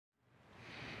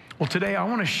Well, today I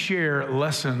want to share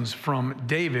lessons from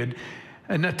David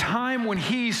in a time when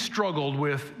he struggled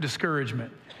with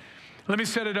discouragement. Let me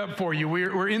set it up for you.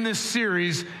 We're in this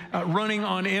series, Running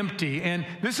on Empty, and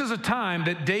this is a time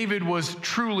that David was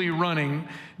truly running.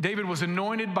 David was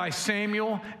anointed by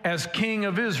Samuel as king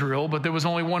of Israel, but there was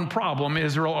only one problem.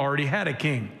 Israel already had a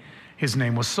king. His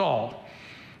name was Saul.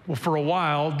 Well, for a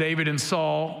while, David and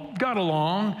Saul got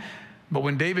along, but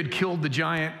when David killed the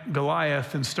giant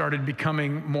Goliath and started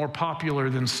becoming more popular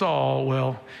than Saul,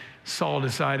 well, Saul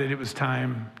decided it was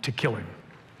time to kill him.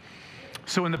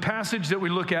 So in the passage that we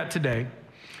look at today,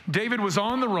 David was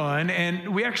on the run,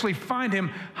 and we actually find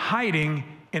him hiding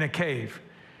in a cave.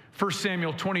 1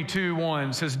 Samuel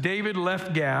 22:1 says, David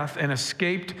left Gath and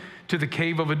escaped to the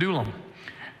cave of Adullam.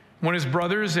 When his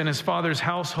brothers and his father's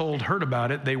household heard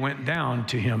about it, they went down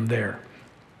to him there.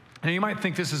 Now, you might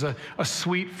think this is a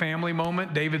sweet family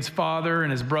moment, David's father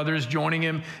and his brothers joining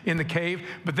him in the cave,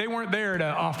 but they weren't there to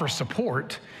offer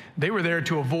support. They were there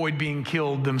to avoid being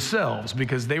killed themselves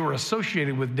because they were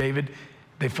associated with David.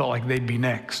 They felt like they'd be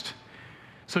next.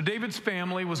 So David's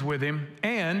family was with him,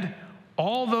 and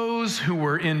all those who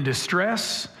were in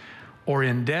distress or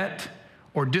in debt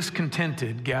or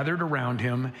discontented gathered around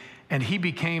him, and he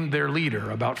became their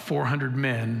leader. About 400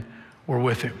 men were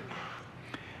with him.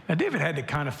 Now, David had to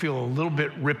kind of feel a little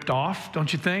bit ripped off,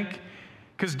 don't you think?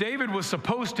 Because David was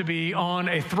supposed to be on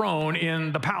a throne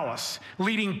in the palace,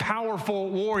 leading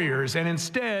powerful warriors. And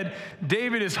instead,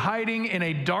 David is hiding in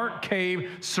a dark cave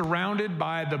surrounded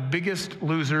by the biggest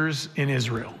losers in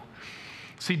Israel.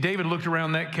 See, David looked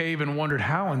around that cave and wondered,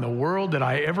 how in the world did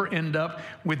I ever end up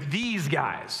with these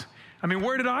guys? I mean,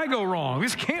 where did I go wrong?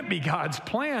 This can't be God's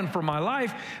plan for my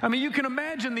life. I mean, you can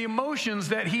imagine the emotions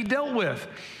that he dealt with.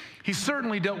 He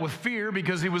certainly dealt with fear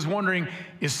because he was wondering,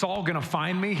 is Saul going to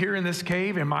find me here in this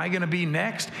cave? Am I going to be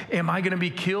next? Am I going to be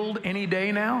killed any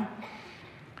day now?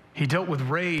 He dealt with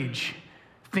rage,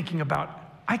 thinking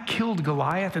about, I killed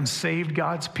Goliath and saved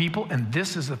God's people, and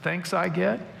this is the thanks I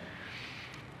get?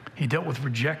 He dealt with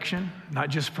rejection, not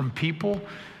just from people,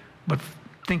 but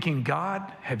thinking, God,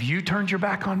 have you turned your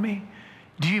back on me?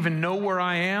 Do you even know where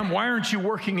I am? Why aren't you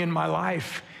working in my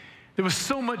life? There was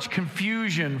so much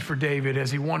confusion for David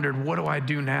as he wondered, what do I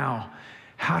do now?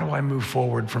 How do I move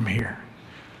forward from here?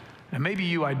 Now, maybe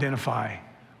you identify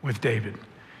with David.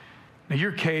 Now,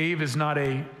 your cave is not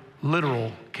a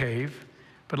literal cave,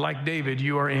 but like David,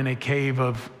 you are in a cave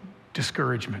of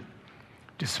discouragement,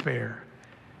 despair,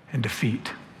 and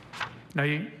defeat. Now,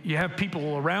 you have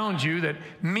people around you that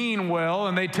mean well,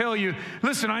 and they tell you,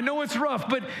 listen, I know it's rough,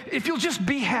 but if you'll just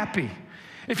be happy,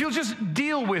 if you'll just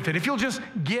deal with it, if you'll just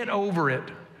get over it.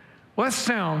 Well, that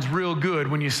sounds real good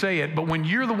when you say it, but when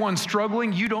you're the one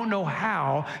struggling, you don't know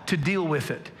how to deal with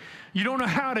it. You don't know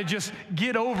how to just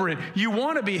get over it. You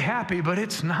want to be happy, but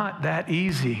it's not that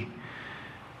easy.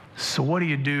 So what do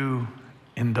you do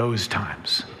in those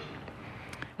times?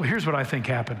 Well, here's what I think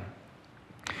happened.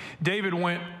 David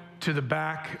went to the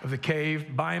back of the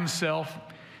cave by himself,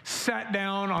 sat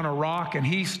down on a rock, and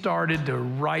he started to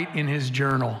write in his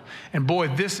journal. And boy,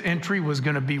 this entry was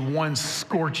going to be one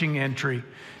scorching entry.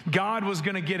 God was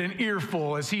going to get an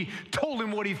earful as he told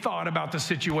him what he thought about the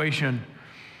situation.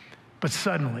 But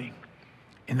suddenly,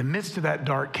 in the midst of that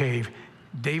dark cave,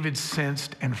 David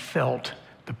sensed and felt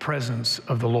the presence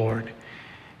of the Lord.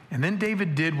 And then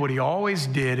David did what he always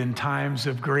did in times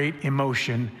of great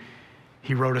emotion.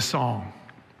 He wrote a song.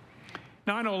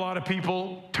 Now, I know a lot of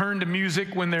people turn to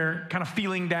music when they're kind of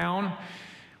feeling down,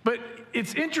 but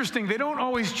it's interesting. They don't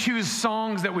always choose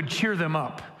songs that would cheer them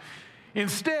up.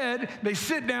 Instead, they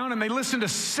sit down and they listen to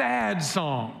sad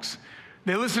songs.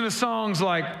 They listen to songs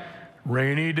like,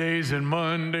 rainy days and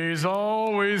Mondays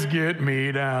always get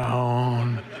me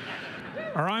down,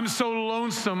 or I'm so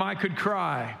lonesome I could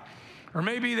cry. Or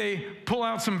maybe they pull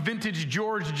out some vintage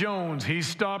George Jones. He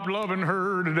stopped loving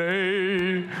her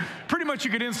today. Pretty much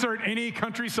you could insert any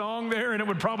country song there and it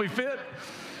would probably fit.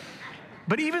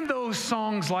 But even though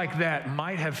songs like that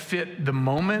might have fit the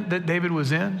moment that David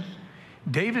was in,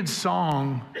 David's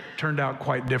song turned out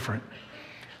quite different.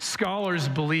 Scholars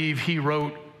believe he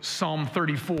wrote Psalm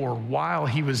 34 while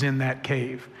he was in that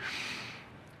cave.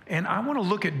 And I want to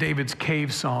look at David's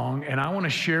cave song, and I want to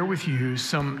share with you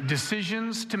some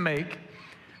decisions to make,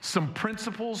 some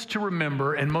principles to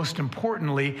remember, and most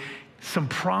importantly, some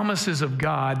promises of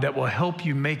God that will help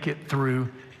you make it through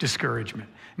discouragement.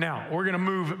 Now, we're going to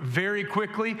move very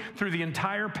quickly through the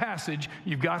entire passage.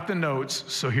 You've got the notes,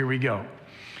 so here we go.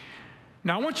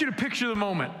 Now, I want you to picture the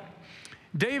moment.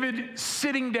 David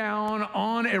sitting down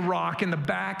on a rock in the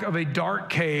back of a dark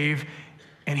cave,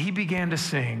 and he began to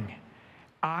sing,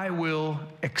 I will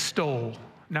extol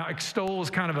Now, extol is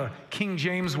kind of a King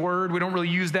James word. We don't really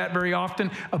use that very often.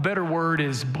 A better word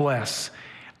is bless.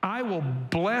 I will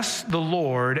bless the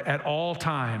Lord at all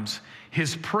times.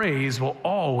 His praise will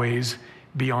always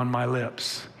be on my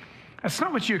lips. That's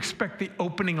not what you expect the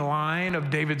opening line of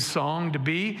David's song to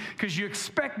be, because you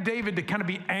expect David to kind of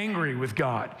be angry with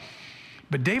God.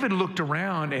 But David looked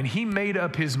around and he made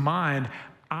up his mind,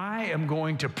 I am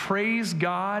going to praise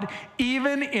God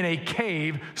even in a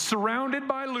cave, surrounded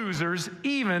by losers,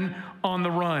 even on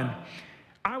the run.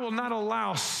 I will not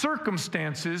allow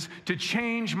circumstances to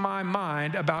change my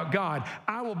mind about God.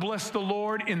 I will bless the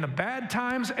Lord in the bad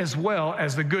times as well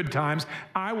as the good times.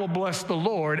 I will bless the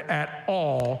Lord at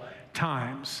all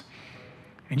times.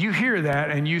 And you hear that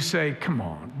and you say, come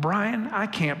on, Brian, I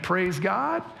can't praise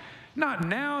God. Not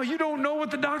now. You don't know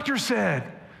what the doctor said.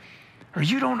 Or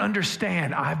you don't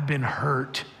understand. I've been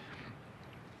hurt.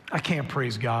 I can't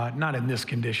praise God. Not in this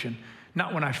condition.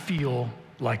 Not when I feel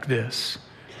like this.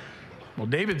 Well,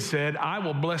 David said, I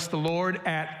will bless the Lord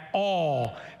at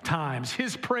all times.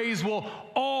 His praise will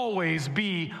always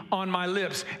be on my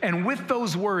lips. And with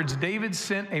those words, David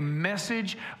sent a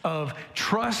message of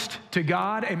trust to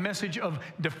God, a message of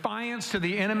defiance to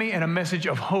the enemy, and a message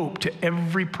of hope to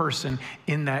every person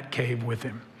in that cave with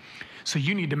him. So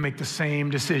you need to make the same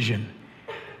decision.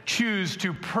 Choose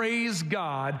to praise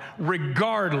God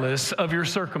regardless of your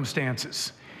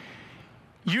circumstances.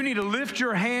 You need to lift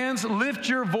your hands, lift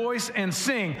your voice, and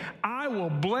sing, I will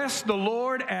bless the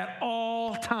Lord at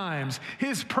all times.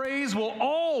 His praise will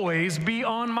always be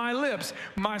on my lips.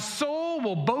 My soul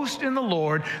will boast in the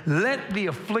Lord. Let the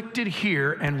afflicted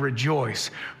hear and rejoice.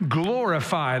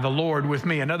 Glorify the Lord with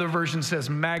me. Another version says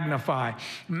magnify.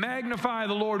 Magnify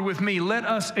the Lord with me. Let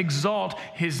us exalt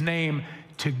his name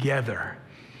together.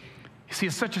 You see,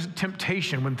 it's such a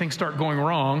temptation when things start going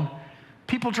wrong.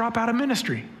 People drop out of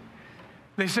ministry.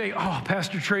 They say, oh,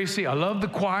 Pastor Tracy, I love the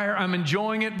choir. I'm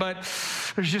enjoying it, but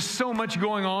there's just so much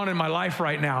going on in my life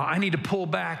right now. I need to pull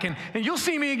back, and you'll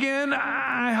see me again,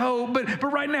 I hope, but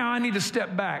right now I need to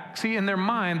step back. See, in their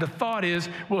mind, the thought is,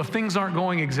 well, if things aren't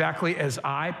going exactly as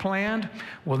I planned,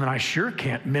 well, then I sure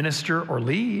can't minister or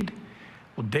lead.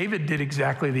 Well, David did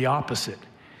exactly the opposite.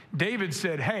 David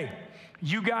said, hey,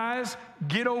 you guys,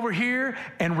 get over here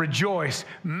and rejoice.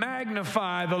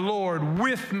 Magnify the Lord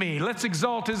with me. Let's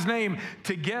exalt his name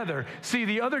together. See,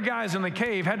 the other guys in the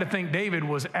cave had to think David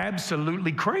was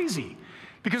absolutely crazy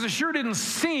because it sure didn't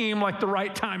seem like the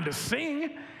right time to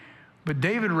sing. But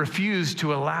David refused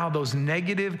to allow those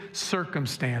negative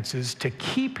circumstances to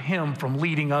keep him from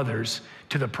leading others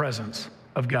to the presence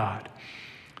of God.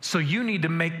 So you need to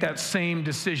make that same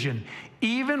decision.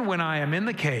 Even when I am in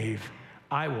the cave,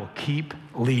 I will keep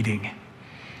leading. You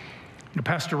know,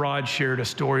 Pastor Rod shared a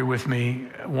story with me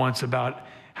once about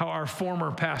how our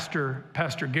former pastor,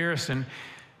 Pastor Garrison,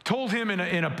 told him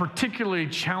in a particularly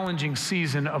challenging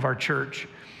season of our church.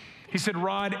 He said,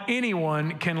 Rod,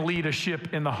 anyone can lead a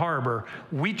ship in the harbor.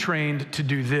 We trained to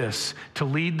do this, to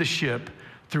lead the ship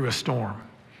through a storm.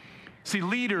 See,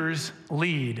 leaders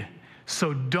lead.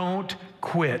 So don't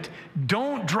quit.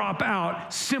 Don't drop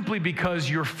out simply because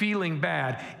you're feeling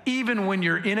bad. Even when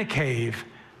you're in a cave,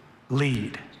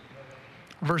 lead.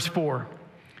 Verse 4,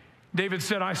 David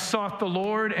said, I sought the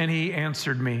Lord and he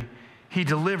answered me. He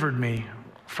delivered me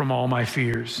from all my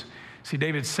fears. See,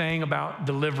 David sang about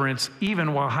deliverance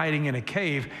even while hiding in a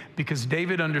cave because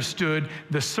David understood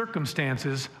the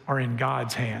circumstances are in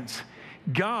God's hands.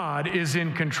 God is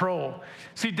in control.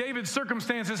 See, David's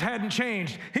circumstances hadn't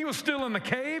changed. He was still in the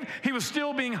cave. He was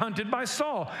still being hunted by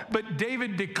Saul. But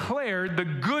David declared the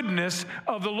goodness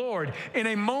of the Lord. In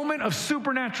a moment of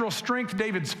supernatural strength,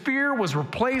 David's fear was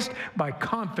replaced by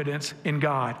confidence in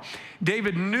God.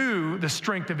 David knew the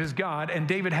strength of his God, and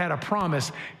David had a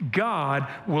promise, God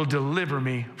will deliver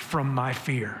me from my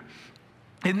fear.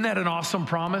 Isn't that an awesome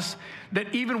promise?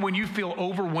 That even when you feel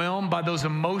overwhelmed by those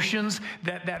emotions,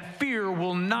 that fear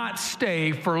will not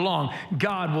stay for long.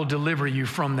 God will deliver you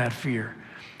from that fear.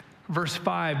 Verse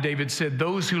 5, David said,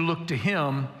 those who look to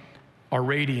him are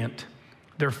radiant.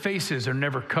 Their faces are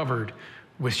never covered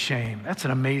with shame. That's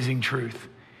an amazing truth.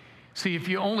 See, if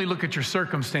you only look at your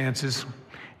circumstances,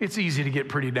 it's easy to get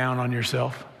pretty down on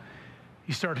yourself.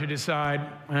 You start to decide,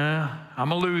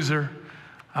 I'm a loser.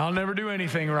 I'll never do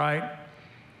anything right.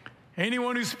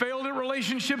 Anyone who's failed at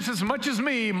relationships as much as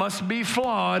me must be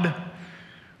flawed.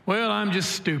 Well, I'm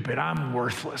just stupid. I'm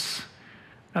worthless.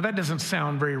 Now, that doesn't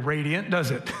sound very radiant,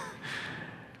 does it?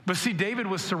 But see, David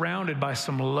was surrounded by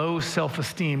some low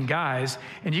self-esteem guys,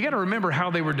 and you got to remember how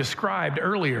they were described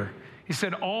earlier. He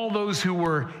said, all those who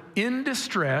were in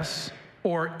distress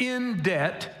or in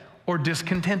debt or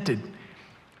discontented.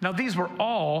 Now, these were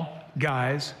all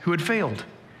guys who had failed.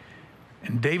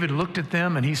 And David looked at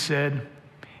them and he said,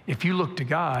 if you look to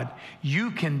God,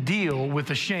 you can deal with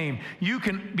the shame. You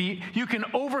can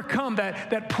overcome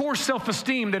that poor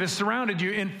self-esteem that has surrounded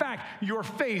you. In fact, your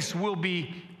face will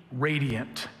be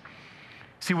radiant.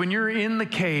 See, when you're in the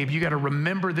cave, you got to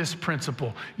remember this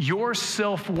principle. Your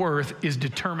self-worth is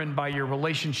determined by your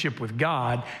relationship with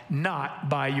God, not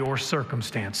by your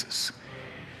circumstances.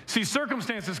 See,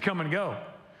 circumstances come and go.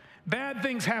 Bad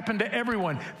things happen to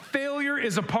everyone. Failure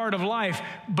is a part of life.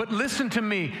 But listen to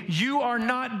me, you are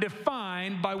not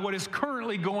defined by what is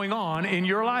currently going on in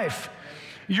your life.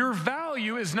 Your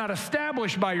value is not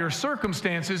established by your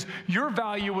circumstances. Your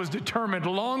value was determined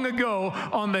long ago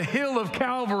on the hill of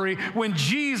Calvary when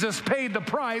Jesus paid the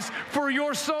price for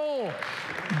your soul.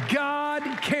 God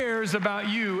cares about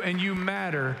you and you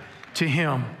matter to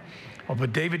him. Oh,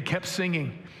 but David kept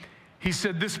singing. He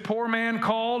said, this poor man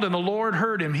called and the Lord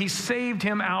heard him. He saved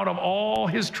him out of all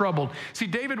his trouble. See,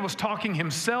 David was talking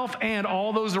himself and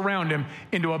all those around him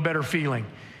into a better feeling.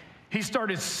 He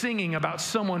started singing about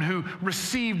someone who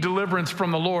received deliverance from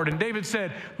the Lord. And David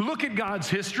said, look at God's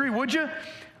history, would you?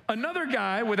 Another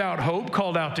guy without hope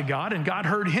called out to God, and God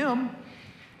heard him.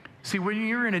 See, when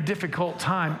you're in a difficult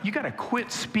time, you got to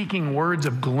quit speaking words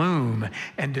of gloom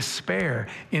and despair.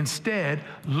 Instead,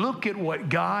 look at what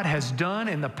God has done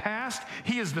in the past.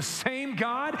 He is the same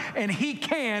God, and he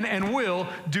can and will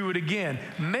do it again.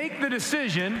 Make the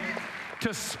decision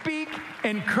to speak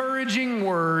encouraging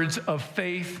words of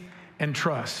faith and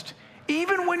trust.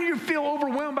 Even when you feel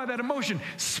overwhelmed by that emotion,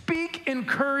 speak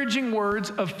encouraging words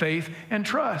of faith and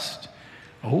trust.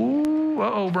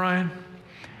 Oh, Brian.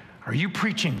 Are you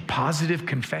preaching positive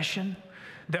confession?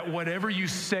 That whatever you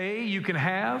say, you can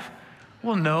have?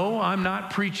 Well, no, I'm not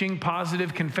preaching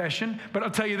positive confession, but I'll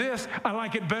tell you this, I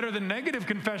like it better than negative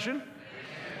confession.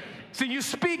 So you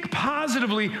speak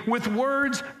positively with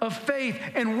words of faith,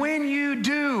 and when you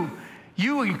do,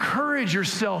 you encourage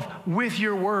yourself with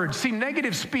your words. See,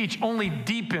 negative speech only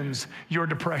deepens your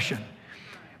depression.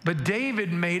 But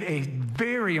David made a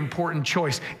very important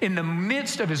choice. In the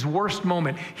midst of his worst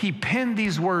moment, he penned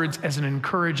these words as an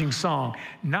encouraging song,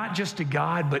 not just to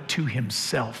God, but to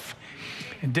himself.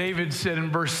 And David said in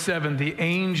verse 7, the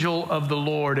angel of the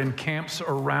Lord encamps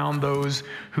around those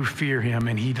who fear him,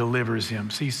 and he delivers him.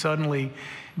 See, suddenly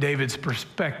David's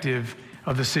perspective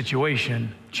of the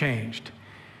situation changed.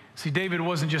 See, David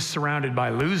wasn't just surrounded by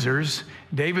losers.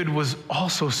 David was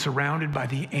also surrounded by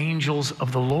the angels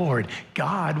of the Lord.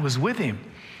 God was with him.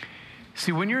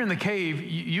 See, when you're in the cave,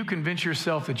 you convince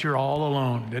yourself that you're all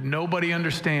alone, that nobody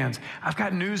understands. I've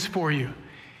got news for you.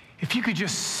 If you could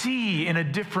just see in a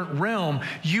different realm,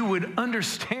 you would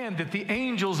understand that the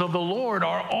angels of the Lord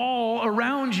are all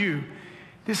around you.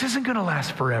 This isn't going to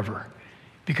last forever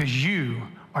because you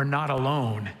are not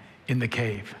alone in the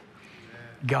cave.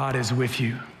 God is with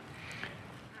you.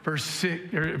 Verse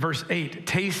 8,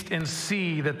 taste and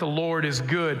see that the Lord is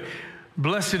good.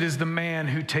 Blessed is the man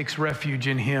who takes refuge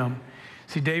in him.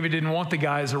 See, David didn't want the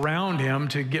guys around him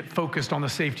to get focused on the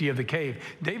safety of the cave.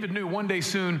 David knew one day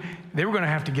soon they were going to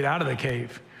have to get out of the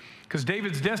cave because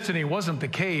David's destiny wasn't the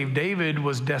cave. David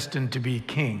was destined to be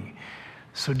king.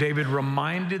 So David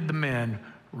reminded the men,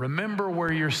 remember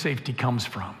where your safety comes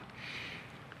from.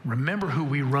 Remember who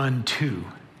we run to.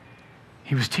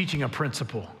 He was teaching a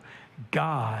principle.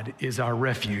 God is our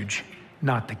refuge,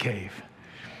 not the cave.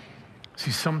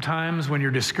 See, sometimes when you're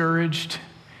discouraged,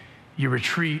 you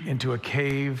retreat into a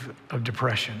cave of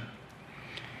depression.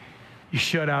 You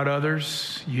shut out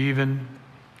others. You even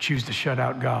choose to shut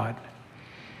out God.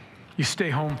 You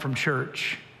stay home from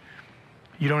church.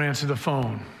 You don't answer the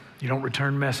phone. You don't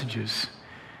return messages.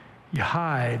 You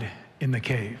hide in the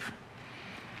cave.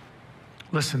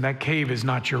 Listen, that cave is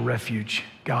not your refuge.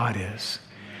 God is.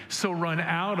 So run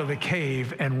out of the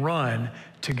cave and run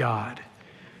to God.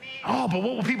 Oh, but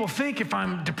what will people think if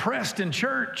I'm depressed in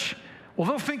church? Well,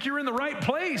 they'll think you're in the right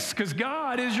place because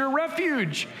God is your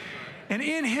refuge. And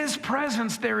in his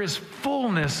presence, there is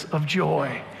fullness of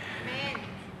joy. Amen.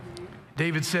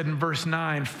 David said in verse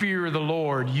 9, fear the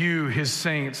Lord, you, his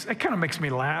saints. That kind of makes me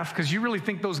laugh because you really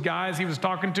think those guys he was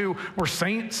talking to were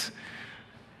saints?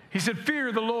 He said,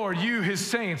 fear the Lord, you, his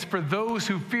saints, for those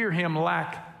who fear him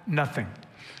lack nothing.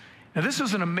 Now, this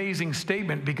was an amazing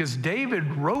statement because David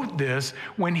wrote this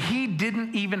when he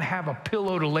didn't even have a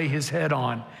pillow to lay his head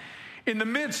on. In the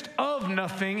midst of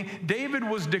nothing, David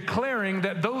was declaring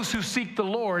that those who seek the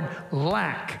Lord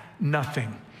lack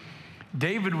nothing.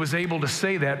 David was able to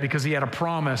say that because he had a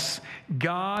promise.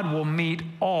 God will meet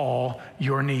all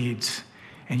your needs.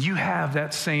 And you have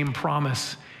that same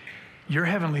promise. Your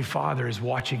heavenly Father is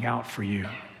watching out for you.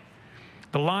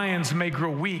 The lions may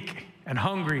grow weak and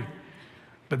hungry,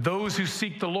 but those who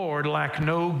seek the Lord lack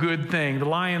no good thing. The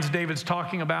lions David's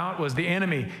talking about was the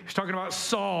enemy. He's talking about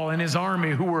Saul and his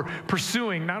army who were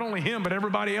pursuing not only him, but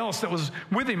everybody else that was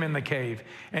with him in the cave.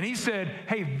 And he said,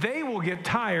 hey, they will get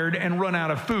tired and run out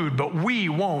of food, but we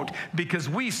won't, because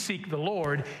we seek the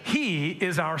Lord. He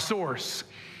is our source.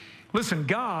 Listen,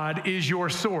 God is your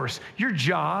source. Your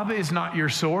job is not your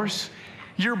source.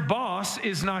 Your boss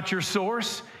is not your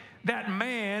source. That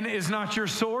man is not your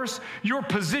source. Your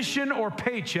position or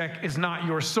paycheck is not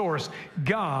your source.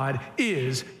 God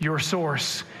is your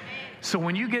source. So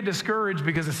when you get discouraged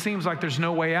because it seems like there's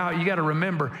no way out, you got to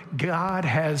remember, God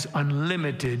has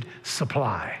unlimited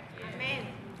supply. Amen.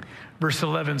 Verse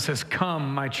 11 says,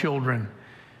 come, my children,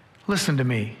 listen to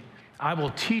me. I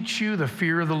will teach you the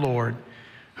fear of the Lord.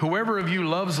 Whoever of you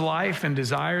loves life and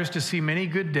desires to see many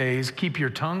good days, keep your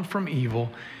tongue from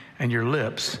evil and your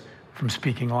lips from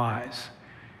speaking lies.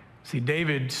 See,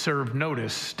 David served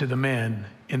notice to the men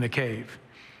in the cave.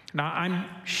 Now, I'm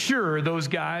sure those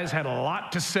guys had a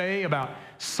lot to say about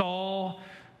Saul,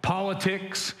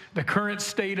 politics, the current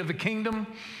state of the kingdom.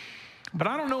 But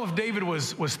I don't know if David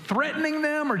was threatening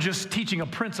them or just teaching a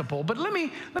principle. But let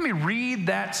me read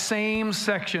that same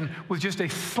section with just a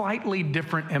slightly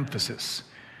different emphasis.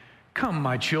 Come,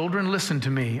 my children, listen to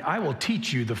me. I will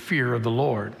teach you the fear of the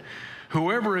Lord.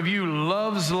 Whoever of you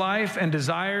loves life and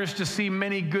desires to see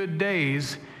many good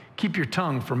days, keep your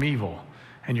tongue from evil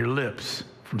and your lips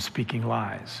from speaking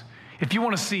lies. If you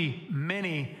want to see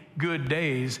many good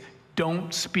days,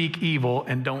 don't speak evil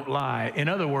and don't lie. In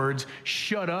other words,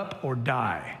 shut up or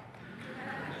die.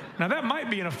 Now that might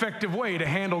be an effective way to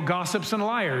handle gossips and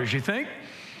liars, you think?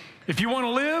 If you want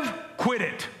to live, quit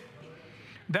it.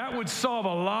 That would solve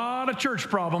a lot of church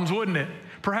problems, wouldn't it?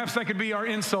 Perhaps that could be our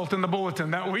insult in the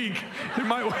bulletin that week. It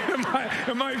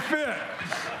might fit.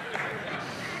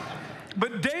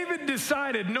 But David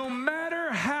decided no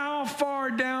matter how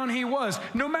far down he was,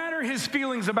 no matter his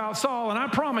feelings about Saul, and I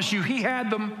promise you he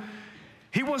had them,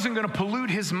 he wasn't going to pollute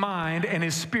his mind and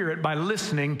his spirit by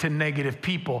listening to negative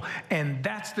people. And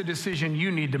that's the decision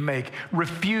you need to make.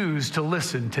 Refuse to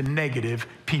listen to negative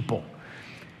people.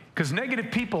 Because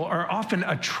negative people are often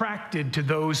attracted to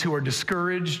those who are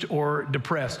discouraged or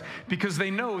depressed because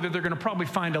they know that they're going to probably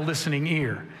find a listening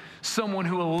ear, someone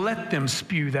who will let them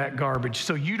spew that garbage.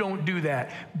 So you don't do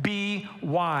that. Be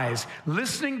wise.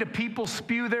 Listening to people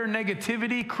spew their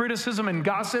negativity, criticism, and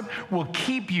gossip will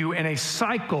keep you in a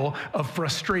cycle of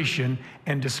frustration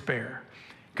and despair.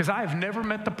 Because I have never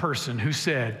met the person who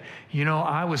said, you know,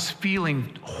 I was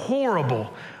feeling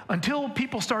horrible until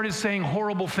people started saying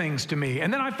horrible things to me,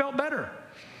 and then I felt better.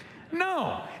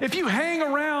 No. If you hang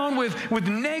around with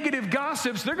negative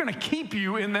gossips, they're going to keep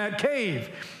you in that cave.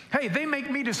 Hey, they make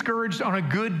me discouraged on a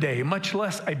good day, much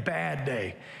less a bad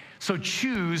day. So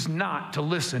choose not to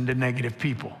listen to negative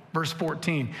people. Verse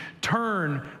 14,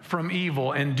 turn from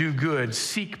evil and do good.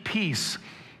 Seek peace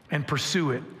and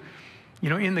pursue it. You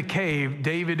know, in the cave,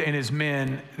 David and his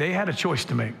men, they had a choice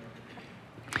to make.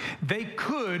 They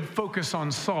could focus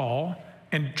on Saul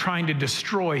and trying to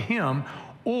destroy him,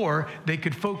 or they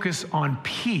could focus on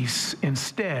peace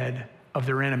instead of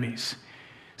their enemies.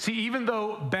 See, even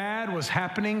though bad was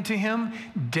happening to him,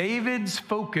 David's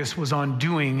focus was on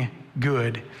doing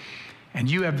good.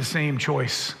 And you have the same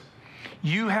choice.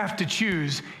 You have to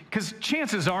choose, because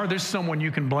chances are there's someone you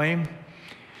can blame.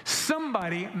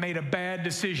 Somebody made a bad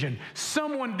decision.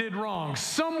 Someone did wrong.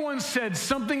 Someone said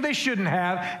something they shouldn't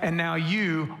have, and now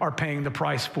you are paying the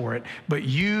price for it. But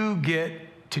you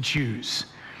get to choose.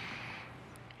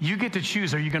 You get to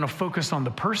choose. Are you going to focus on the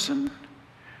person?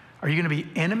 Are you going to be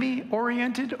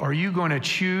enemy-oriented? Or are you going to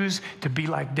choose to be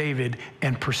like David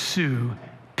and pursue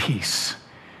peace?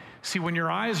 See, when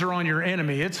your eyes are on your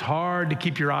enemy, it's hard to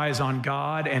keep your eyes on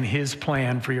God and His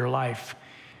plan for your life.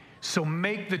 So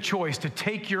make the choice to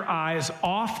take your eyes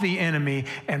off the enemy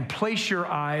and place your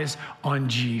eyes on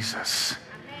Jesus.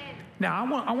 Amen.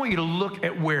 Now, I want you to look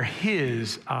at where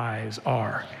His eyes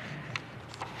are.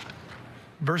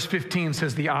 Verse 15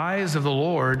 says, the eyes of the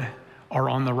Lord are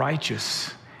on the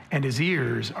righteous, and His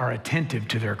ears are attentive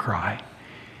to their cry.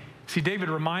 See, David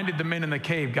reminded the men in the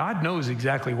cave, God knows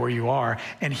exactly where you are,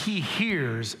 and He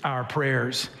hears our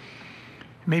prayers.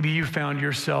 Maybe you found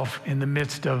yourself in the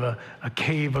midst of a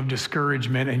cave of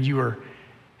discouragement, and you are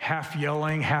half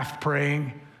yelling, half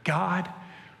praying, God,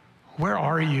 where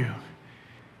are you?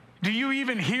 Do you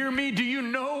even hear me? Do you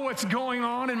know what's going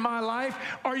on in my life?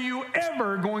 Are you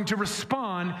ever going to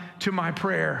respond to my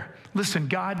prayer? Listen,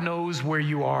 God knows where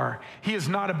you are. He has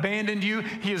not abandoned you.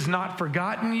 He has not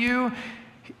forgotten you.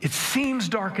 It seems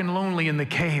dark and lonely in the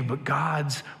cave, but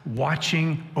God's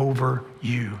watching over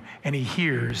you, and he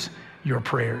hears your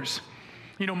prayers.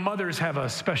 You know, mothers have a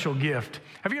special gift.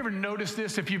 Have you ever noticed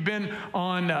this? If you've been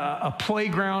on a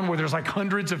playground where there's like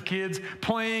hundreds of kids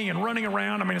playing and running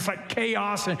around, I mean, it's like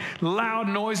chaos and loud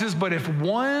noises. But if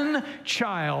one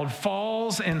child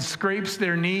falls and scrapes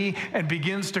their knee and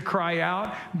begins to cry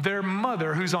out, their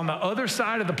mother, who's on the other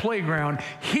side of the playground,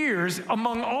 hears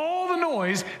among all the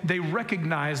noise, they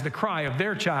recognize the cry of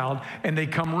their child and they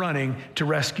come running to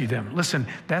rescue them. Listen,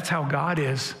 that's how God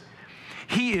is.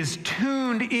 He is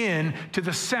tuned in to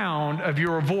the sound of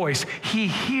your voice. He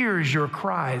hears your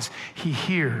cries. He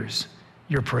hears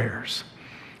your prayers.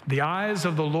 The eyes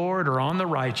of the Lord are on the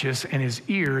righteous, and his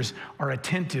ears are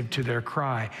attentive to their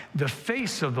cry. The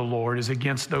face of the Lord is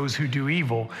against those who do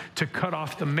evil, to cut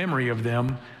off the memory of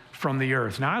them from the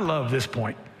earth. Now, I love this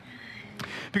point.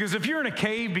 Because if you're in a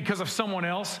cave because of someone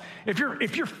else, if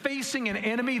you're facing an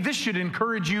enemy, this should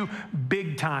encourage you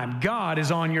big time. God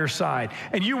is on your side.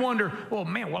 And you wonder, well,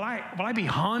 man, will I be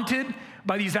haunted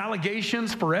by these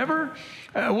allegations forever?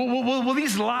 Will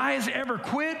these lies ever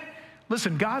quit?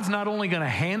 Listen, God's not only going to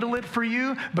handle it for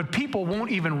you, but people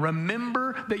won't even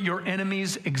remember that your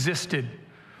enemies existed.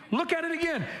 Look at it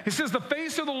again. It says, the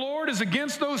face of the Lord is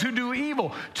against those who do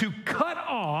evil, to cut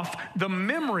off the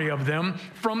memory of them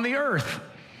from the earth.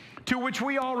 To which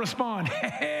we all respond,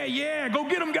 hey, yeah, go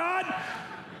get them, God.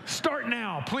 Start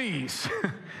now, please.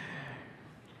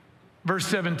 Verse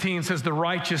 17 says, the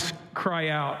righteous cry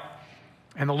out,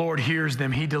 and the Lord hears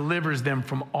them. He delivers them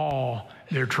from all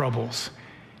their troubles.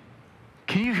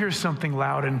 Can you hear something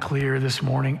loud and clear this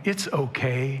morning? It's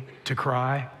okay to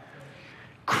cry.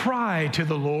 Cry to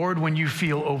the Lord when you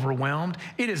feel overwhelmed.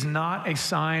 It is not a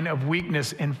sign of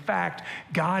weakness. In fact,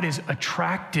 God is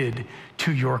attracted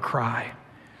to your cry.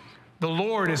 The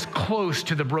Lord is close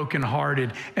to the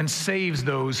brokenhearted and saves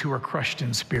those who are crushed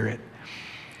in spirit.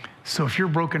 So if you're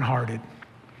brokenhearted,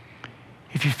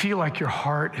 if you feel like your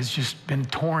heart has just been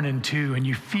torn in two and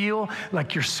you feel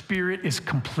like your spirit is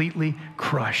completely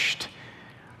crushed,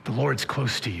 the Lord's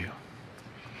close to you.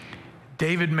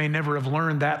 David may never have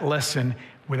learned that lesson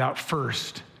without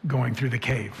first going through the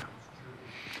cave.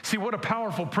 See, what a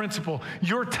powerful principle.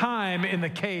 Your time in the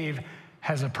cave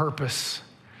has a purpose.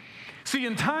 See,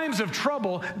 in times of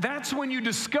trouble, that's when you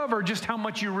discover just how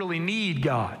much you really need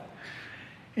God.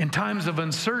 In times of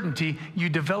uncertainty, you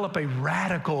develop a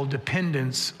radical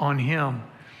dependence on him.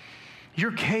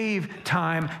 Your cave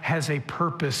time has a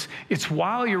purpose. It's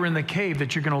while you're in the cave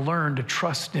that you're going to learn to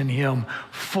trust in him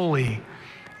fully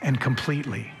and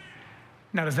completely.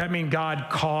 Now, does that mean God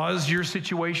caused your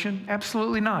situation?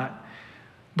 Absolutely not.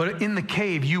 But in the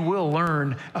cave, you will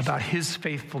learn about his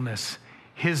faithfulness,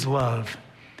 his love,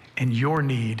 and your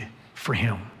need for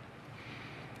him.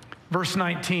 Verse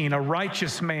 19, a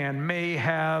righteous man may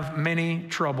have many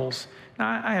troubles.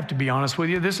 Now, I have to be honest with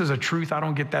you. This is a truth I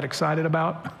don't get that excited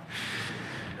about.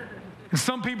 And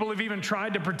some people have even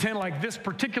tried to pretend like this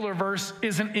particular verse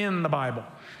isn't in the Bible.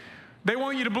 They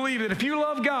want you to believe that if you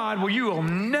love God, well, you will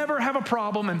never have a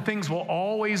problem and things will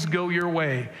always go your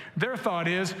way. Their thought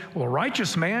is, well, a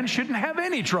righteous man shouldn't have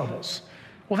any troubles.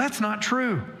 Well, that's not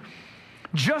true.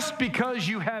 Just because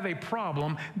you have a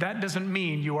problem, that doesn't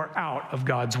mean you are out of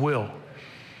God's will.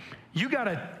 You got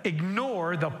to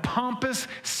ignore the pompous,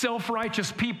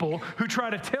 self-righteous people who try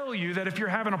to tell you that if you're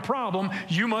having a problem,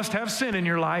 you must have sin in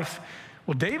your life.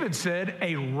 Well, David said,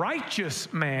 a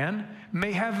righteous man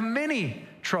may have many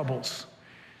troubles.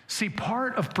 See,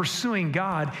 part of pursuing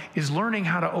God is learning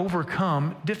how to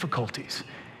overcome difficulties.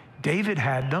 David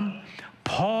had them.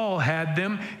 Paul had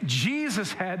them.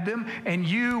 Jesus had them, and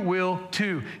you will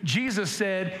too. Jesus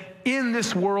said, in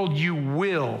this world you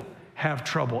will have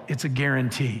trouble. It's a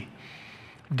guarantee.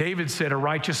 David said, a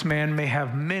righteous man may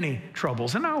have many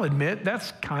troubles. And I'll admit,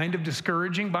 that's kind of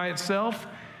discouraging by itself.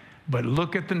 But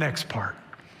look at the next part.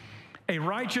 A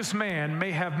righteous man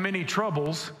may have many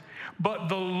troubles, but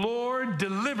the Lord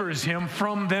delivers him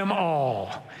from them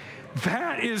all.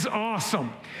 That is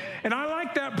awesome. And I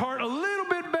like that part a little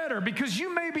bit better because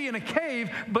you may be in a cave,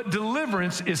 but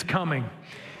deliverance is coming.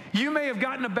 You may have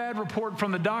gotten a bad report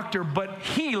from the doctor, but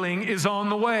healing is on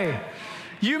the way.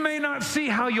 You may not see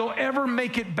how you'll ever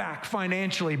make it back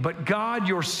financially, but God,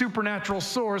 your supernatural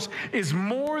source, is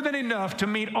more than enough to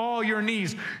meet all your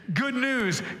needs. Good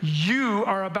news, you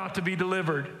are about to be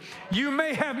delivered. You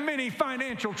may have many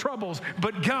financial troubles,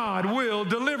 but God will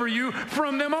deliver you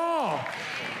from them all.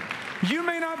 You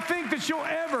may not think that you'll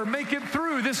ever make it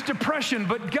through this depression,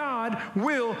 but God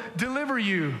will deliver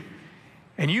you.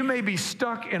 And you may be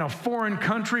stuck in a foreign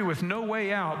country with no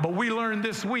way out, but we learned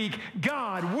this week,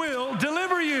 God will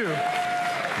deliver you.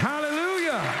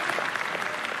 Hallelujah.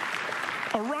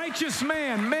 A righteous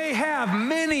man may have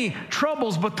many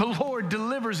troubles, but the Lord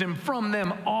delivers him from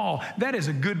them all. That is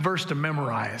a good verse to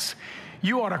memorize.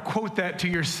 You ought to quote that to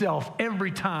yourself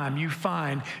every time you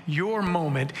find your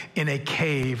moment in a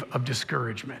cave of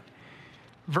discouragement.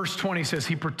 Verse 20 says,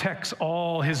 he protects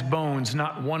all his bones,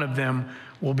 not one of them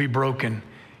will be broken.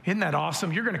 Isn't that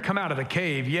awesome? You're going to come out of the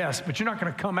cave, yes, but you're not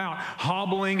going to come out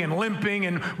hobbling and limping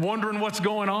and wondering what's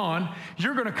going on.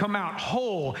 You're going to come out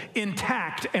whole,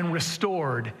 intact, and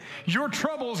restored. Your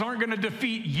troubles aren't going to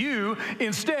defeat you.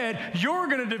 Instead, you're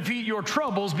going to defeat your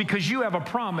troubles because you have a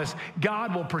promise.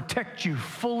 God will protect you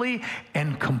fully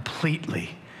and completely.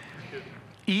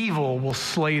 Evil will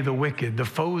slay the wicked. The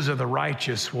foes of the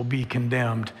righteous will be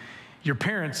condemned. Your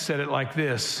parents said it like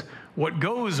this, what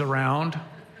goes around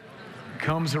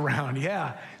comes around.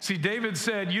 Yeah. See, David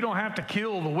said, you don't have to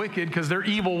kill the wicked because their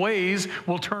evil ways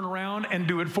will turn around and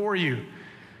do it for you.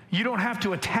 You don't have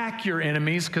to attack your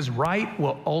enemies because right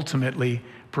will ultimately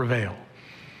prevail.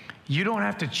 You don't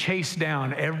have to chase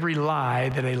down every lie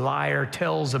that a liar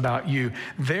tells about you.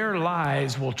 Their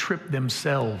lies will trip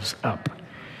themselves up.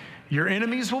 Your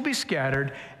enemies will be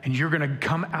scattered, and you're going to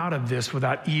come out of this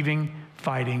without even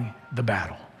fighting the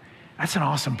battle. That's an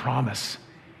awesome promise.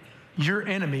 Your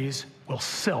enemies will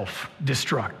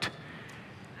self-destruct.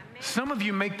 Some of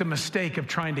you make the mistake of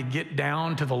trying to get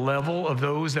down to the level of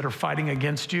those that are fighting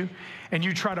against you, and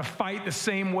you try to fight the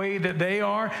same way that they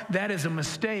are. That is a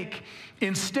mistake.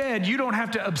 Instead, you don't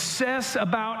have to obsess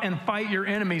about and fight your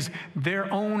enemies. Their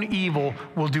own evil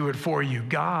will do it for you.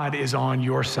 God is on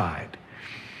your side.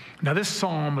 Now, this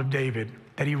Psalm of David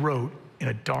that he wrote in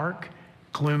a dark,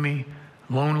 gloomy,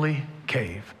 lonely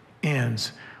cave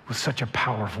ends with such a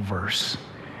powerful verse.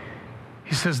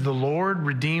 He says, the Lord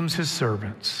redeems his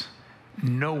servants.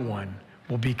 No one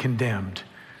will be condemned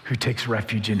who takes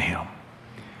refuge in him.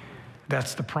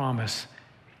 That's the promise.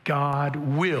 God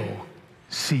will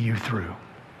see you through.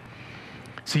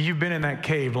 See, you've been in that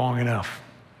cave long enough.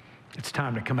 It's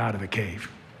time to come out of the cave.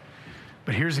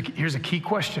 But here's a key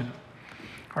question.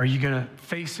 Are you going to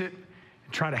face it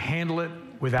and try to handle it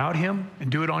without him and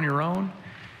do it on your own?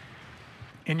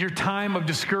 In your time of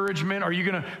discouragement, are you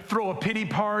going to throw a pity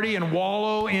party and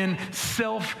wallow in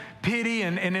self-pity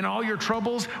and in all your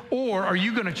troubles? Or are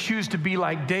you going to choose to be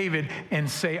like David and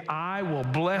say, I will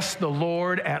bless the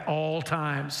Lord at all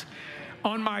times?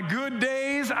 On my good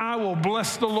days, I will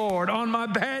bless the Lord. On my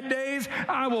bad days,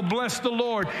 I will bless the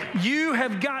Lord. You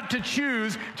have got to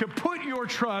choose to put your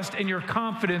trust and your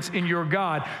confidence in your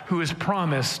God who has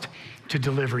promised to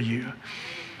deliver you.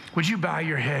 Would you bow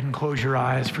your head and close your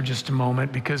eyes for just a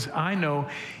moment? Because I know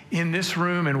in this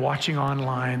room and watching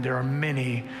online, there are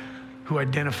many who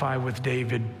identify with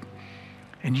David,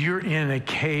 and you're in a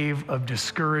cave of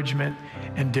discouragement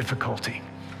and difficulty.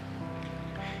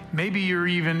 Maybe you're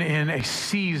even in a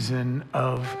season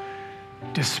of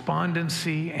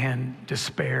despondency and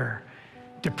despair.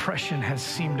 Depression has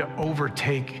seemed to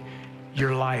overtake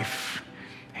your life,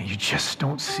 and you just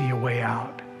don't see a way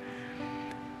out.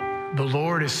 The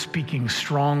Lord is speaking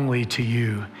strongly to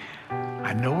you.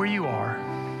 I know where you are.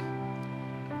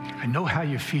 I know how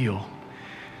you feel,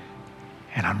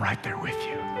 and I'm right there with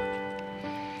you.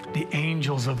 The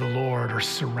angels of the Lord are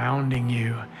surrounding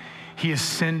you. He is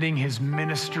sending his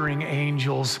ministering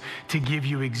angels to give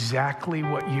you exactly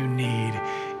what you need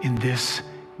in this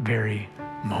very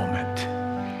moment.